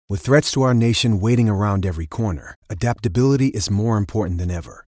With threats to our nation waiting around every corner, adaptability is more important than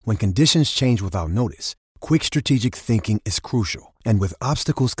ever. When conditions change without notice, quick strategic thinking is crucial. And with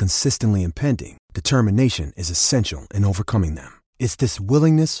obstacles consistently impending, determination is essential in overcoming them. It's this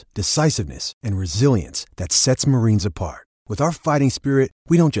willingness, decisiveness, and resilience that sets Marines apart. With our fighting spirit,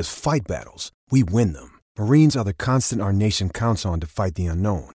 we don't just fight battles, we win them. Marines are the constant our nation counts on to fight the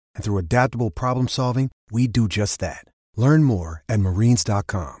unknown. And through adaptable problem solving, we do just that. Learn more at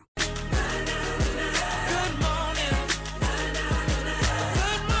marines.com.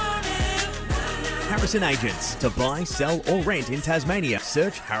 Harrison Agents. To buy, sell or rent in Tasmania,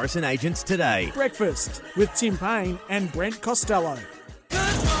 search Harrison Agents today. Breakfast with Tim Payne and Brent Costello.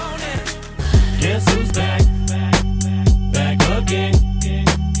 Guess who's back? Back again.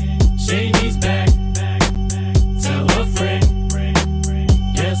 Shady's back. Tell a friend.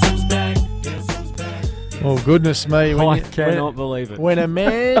 Guess who's back? Oh, goodness me. I cannot believe it. When a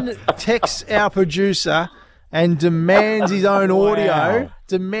man texts our producer and demands his own audio,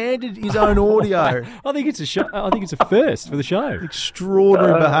 demanded his own audio. I think it's a show. I think it's a first for the show.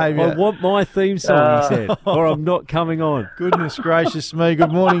 Extraordinary behaviour. I want my theme song, he said, or I'm not coming on. Goodness gracious me.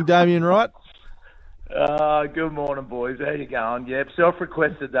 Good morning, Damien Wright. Good morning, boys. How you going? Yep,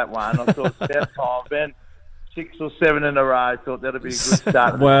 self-requested that one. I thought it's about time. Ben, 6 or 7 in a row. Thought that'd be a good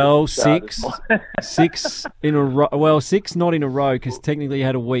start. Well, six in a row. Well, 6 not in a row because technically you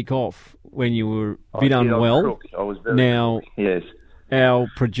had a week off when you were a bit unwell. I was very now, yes.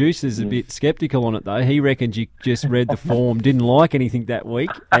 Our producer's a bit sceptical on it, though. He reckons you just read the form, didn't like anything that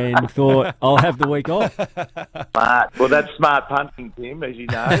week, and thought, I'll have the week off. Smart. Well, that's smart punting, Tim, as you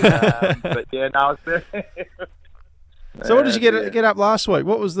know. But, yeah, no, it's very... So what did you get up last week?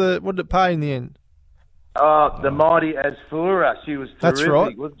 What did it pay in the end? The mighty Asfura. She was terrific, That's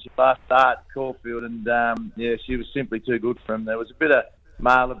right. wasn't she? Last start at Caulfield, and, she was simply too good for him. There was a bit of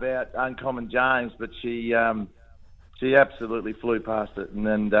mail about Uncommon James, but she absolutely flew past it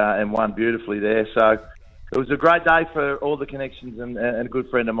and won beautifully there. So it was a great day for all the connections and a good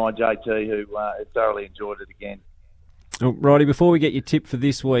friend of mine, JT, who thoroughly enjoyed it again. Oh, righty, before we get your tip for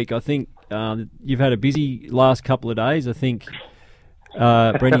this week, I think you've had a busy last couple of days. I think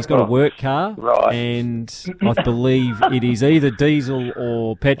Brenny's got a work car, right, and I believe it is either diesel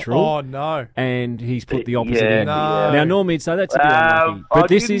or petrol. Oh, no. And he's put the opposite in. No. Now, normally he'd say that's a bit unlucky, but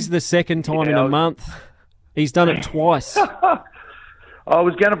this is the second time in a month. He's done it twice. I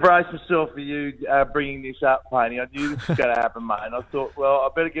was going to brace myself for you bringing this up, Payne. I knew this was going to happen, mate. And I thought, well, I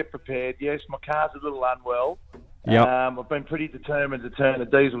better get prepared. Yes, my car's a little unwell. Yep. I've been pretty determined to turn a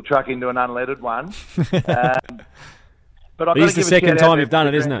diesel truck into an unleaded one. But it is the second time you've done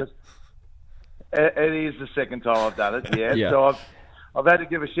it, isn't it? It is the second time I've done it, yeah. Yeah. So I've had to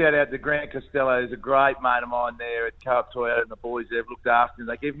give a shout-out to Grant Costello, who's a great mate of mine there at Co-op Toyota, and the boys there have looked after him.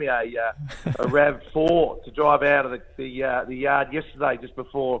 They gave me a RAV4 to drive out of the yard yesterday just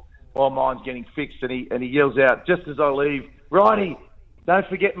before while mine's getting fixed, and he yells out, just as I leave, Righty, don't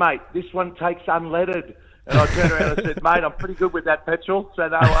forget, mate, this one takes unleaded. And I turned around and said, mate, I'm pretty good with that petrol, so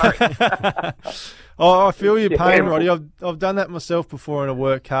no worries. Oh, I feel your pain, Roddy. I've done that myself before in a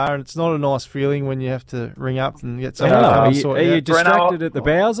work car, and it's not a nice feeling when you have to ring up and get someone to come and sort it out. Are you distracted at the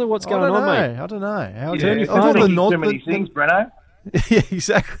Bowser? What's going on, mate? I don't know. Turn your phone I thought off. the Too many things, Breno. Yeah,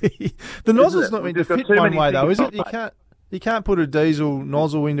 exactly. The nozzle's not meant to fit one way, though, is it? Mate. You can't put a diesel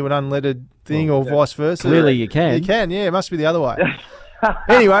nozzle into an unleaded thing or vice versa. Clearly you can. You can, yeah. It must be the other way.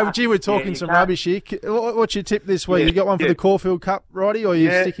 Anyway, gee, we're talking some rubbish here. What's your tip this week? You got one for the Caulfield Cup, Roddy, or are you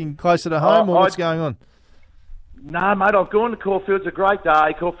sticking closer to home, or what's going on? No, mate, I've gone to Caulfield. It's a great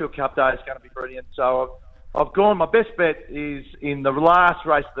day. Caulfield Cup Day is going to be brilliant. So I've gone. My best bet is in the last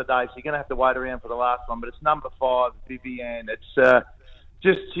race of the day, so you're going to have to wait around for the last one. But it's number 5, Vivian. It's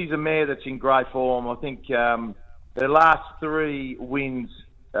she's a mare that's in great form. I think their last 3 wins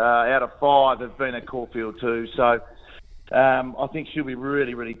out of 5 have been at Caulfield too. So I think she'll be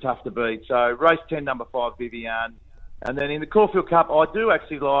really, really tough to beat. So race 10, number 5, Vivian. And then in the Caulfield Cup, I do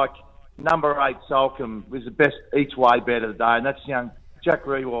actually like number 8, Salcombe, was the best each way bet of the day. And that's young Jack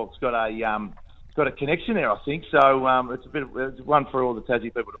Rewalt's got a connection there, I think. So it's one for all the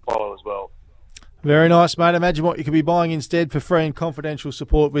Tassie people to follow as well. Very nice, mate. Imagine what you could be buying instead. For free and confidential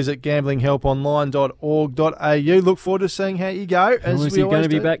support, visit gamblinghelponline.org.au. Look forward to seeing how you go. Is he going to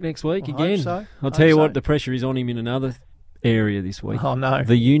be back next week again? So. I'll tell you what, the pressure is on him in another area this week. Oh, no.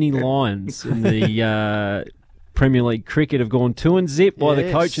 The Uni Lions in the Premier League cricket have gone 2-0 while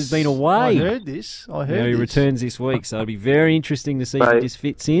the coach has been away. I heard this. He returns this week, so it'll be very interesting to see if he just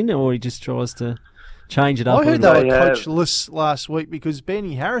fits in or he just tries to change it up. I heard a they little were bit. coachless last week because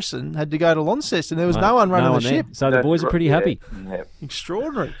Benny Harrison had to go to Launceston and there was no one running the ship. So the boys are pretty happy. Yeah.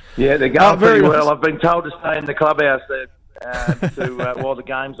 Extraordinary. Yeah, they're going very pretty well. nice. I've been told to stay in the clubhouse there while the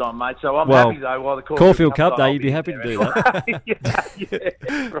game's on, mate. So I'm happy, though, while the Caulfield Cup Cup's Day, on, you'd be happy to do that.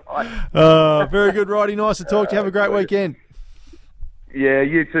 yeah, right. Very good, Righty. Nice to talk to you. Have a great weekend. Yeah,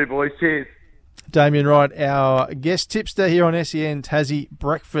 you too, boys. Cheers. Damien Wright, our guest tipster here on SEN Tassie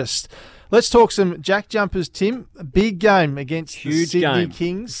Breakfast. Let's talk some JackJumpers, Tim. A big game against the Sydney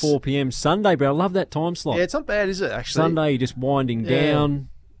Kings. 4 p.m. Sunday, bro. I love that time slot. Yeah, it's not bad, is it, actually? Sunday, just winding down.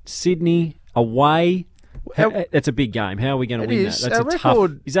 Sydney, away. That's a big game. How are we going to win that? That's a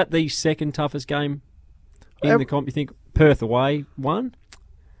tough. Is that the second toughest game in the comp, you think? Perth away, one?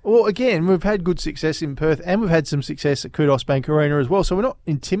 Well, again, we've had good success in Perth and we've had some success at Kudos Bank Arena as well, so we're not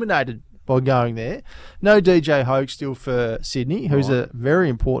intimidated by going there. No DJ Hogue still for Sydney, who's a very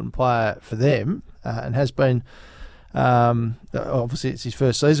important player for them and has been, obviously it's his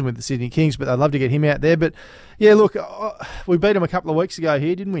first season with the Sydney Kings, but they'd love to get him out there. But, yeah, look, we beat them a couple of weeks ago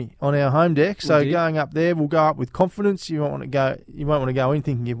here, didn't we, on our home deck? So going up there, we'll go up with confidence. You won't want to go in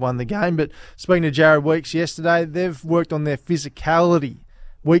thinking you've won the game. But speaking to Jared Weeks yesterday, they've worked on their physicality.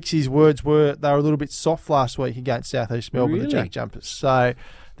 Weeks' words were they were a little bit soft last week against South East Melbourne, the JackJumpers. So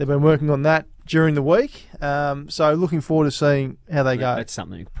they've been working on that during the week. So looking forward to seeing how they go. That's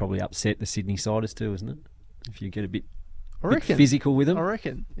something that could probably upset the Sydney siders too, isn't it? If you get a bit reckon. Physical with them. I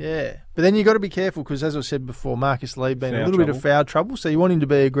reckon, yeah. But then you've got to be careful because, as I said before, Marcus Lee been a little bit of foul trouble. So you want him to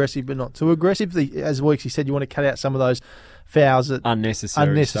be aggressive but not too aggressive. As Weeks, he said, you want to cut out some of those fouls that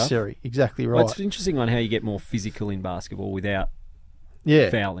unnecessary stuff. Exactly right. Well, it's interesting on how you get more physical in basketball without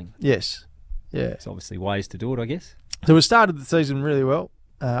fouling. Yes. Yeah. There's obviously ways to do it, I guess. So we started the season really well.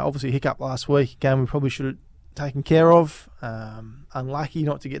 Obviously, hiccup last week. Game we probably should have taken care of. Unlucky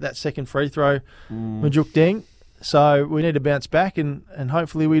not to get that second free throw. Majuk Deng. So we need to bounce back, and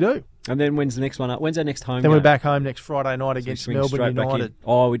hopefully we do. And then when's the next one up? When's our next home Then game? we're back home next Friday night against Melbourne United.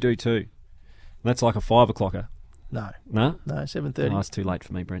 Oh, we do too. That's like a 5 o'clocker. No, 7:30. Oh, it's too late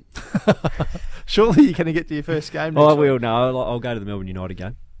for me, Brent. Surely you're going to get to your first game next I will. week. No, I'll go to the Melbourne United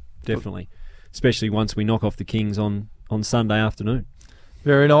game. Definitely. Especially once we knock off the Kings on Sunday afternoon.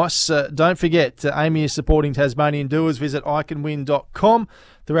 Very nice. Don't forget, Amy is supporting Tasmanian Doers. Visit iCanWin.com.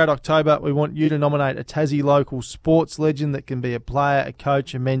 Throughout October, we want you to nominate a Tassie local sports legend that can be a player, a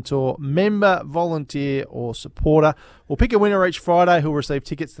coach, a mentor, member, volunteer or supporter. We'll pick a winner each Friday who'll receive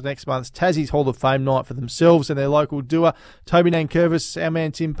tickets to next month's Tassie's Hall of Fame night for themselves and their local doer. Toby Nankervis, our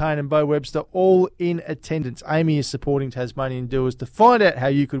man Tim Payne and Bo Webster, all in attendance. Amy is supporting Tasmanian Doers. To find out how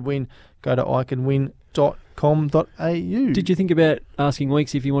you could win, go to iCanWin.com.au. Did you think about asking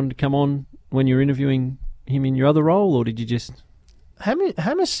Weeks if you wanted to come on when you're interviewing him in your other role, or did you just...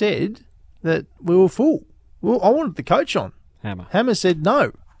 Hammer said that we were full. Well, I wanted the coach on. Hammer said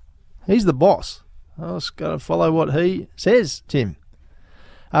no. He's the boss. I just got to follow what he says, Tim.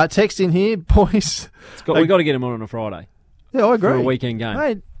 Text in here, boys. We've got to get him on a Friday. Yeah, I agree. For a weekend game.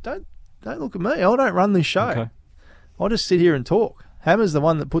 Hey, don't look at me. I don't run this show. Okay. I just sit here and talk. Hammer's the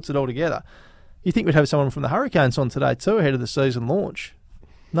one that puts it all together. You think we'd have someone from the Hurricanes on today too ahead of the season launch.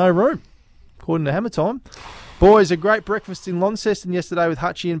 No room, according to Hammer Time. Boys, a great breakfast in Launceston yesterday with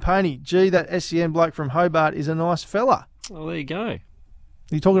Hutchie and Payne. Gee, that SEN bloke from Hobart is a nice fella. Well, there you go. Are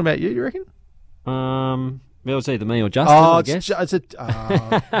you talking about you, do you reckon? Well, it's either me or Justin, I guess.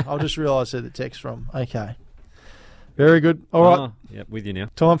 I'll just realise who the text from. Okay. Very good. All right. Yep, with you now.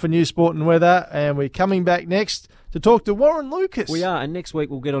 Time for news, sport and weather, and we're coming back next to talk to Warren Lucas. We are, and next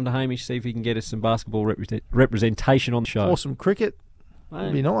week we'll get on to Hamish, see if he can get us some basketball representation on the show. Or some cricket.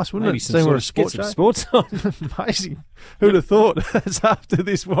 That'd be nice, wouldn't Maybe it? Some sports on. Amazing. Who'd have thought? That's after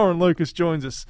this. Warren Lucas joins us.